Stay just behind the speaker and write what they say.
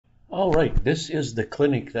All right, this is the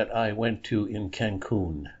clinic that I went to in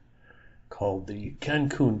Cancun, called the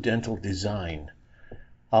Cancun Dental Design.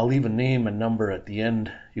 I'll leave a name and number at the end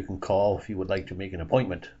you can call if you would like to make an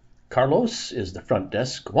appointment. Carlos is the front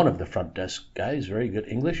desk, one of the front desk guys, very good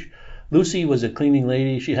English. Lucy was a cleaning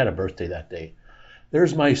lady. She had a birthday that day.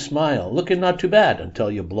 There's my smile, looking not too bad until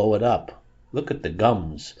you blow it up. Look at the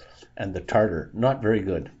gums and the tartar, not very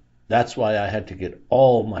good. That's why I had to get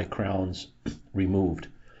all my crowns removed.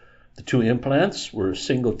 The 2 implants were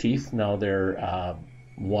single teeth, now they're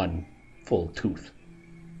 1 full tooth.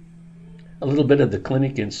 A little bit of the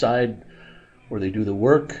clinic inside where they do the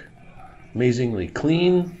work, amazingly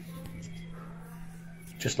clean,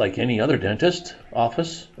 just like any other dentist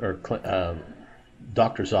office or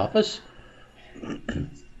doctor's office.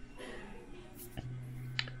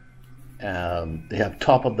 They have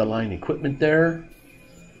top of the line equipment there,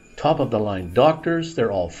 top of the line doctors.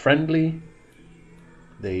 They're all friendly.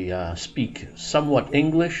 They speak somewhat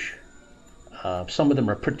English. Some of them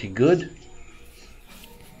are pretty good,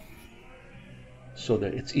 so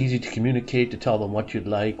that it's easy to communicate, to tell them what you'd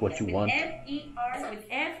like, what you want.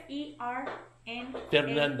 F-E-R-N.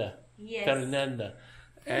 Fernanda. Yes. Fernanda.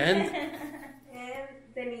 And? And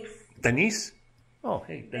Denise. Denise? Oh,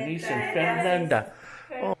 hey, Denise and Fernanda.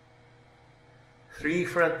 Oh. 3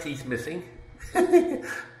 front teeth missing.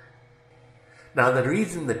 Now the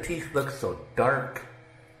reason the teeth look so dark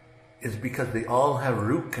is because they all have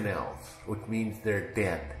root canals, which means they're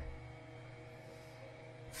dead.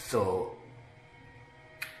 So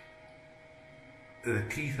the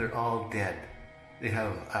teeth are all dead. They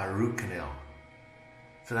have a root canal.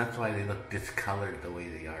 So that's why they look discolored the way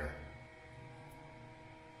they are.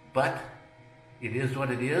 But it is what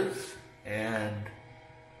it is, and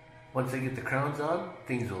once they get the crowns on,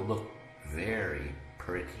 things will look very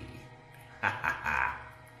pretty.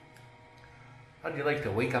 How'd you like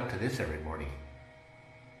to wake up to this every morning?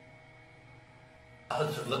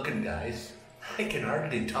 How's it looking, guys? I can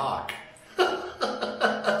hardly talk.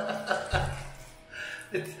 I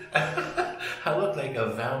look like a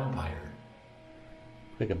vampire.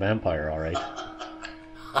 Like a vampire, all right.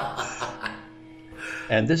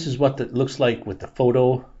 And this is what it looks like with the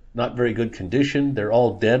photo. Not very good condition. They're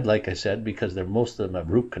all dead, like I said, because most of them have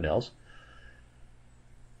root canals.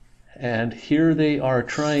 And here they are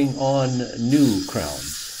trying on new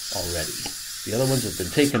crowns already. The other ones have been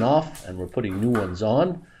taken off, and we're putting new ones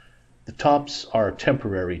on. The tops are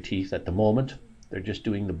temporary teeth at the moment. They're just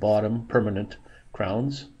doing the bottom, permanent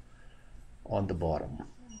crowns on the bottom.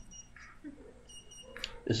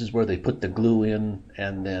 This is where they put the glue in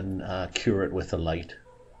and then cure it with a light.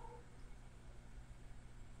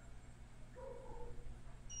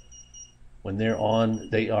 When they're on,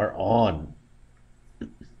 they are on.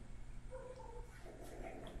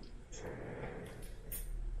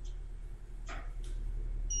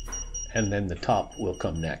 And then the top will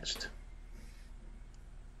come next.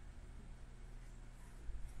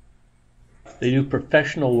 They do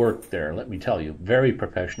professional work there, let me tell you. Very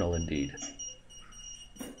professional indeed.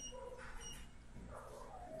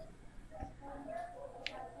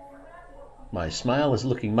 My smile is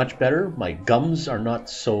looking much better. My gums are not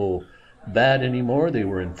so bad anymore. They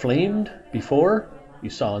were inflamed before. You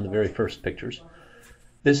saw in the very first pictures.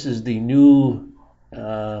 This is the new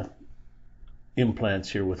implants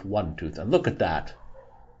here with 1 tooth. And look at that.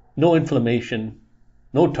 No inflammation,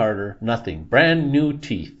 no tartar, nothing. Brand new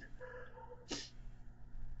teeth.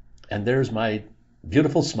 And there's my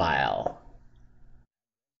beautiful smile.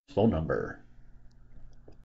 Phone number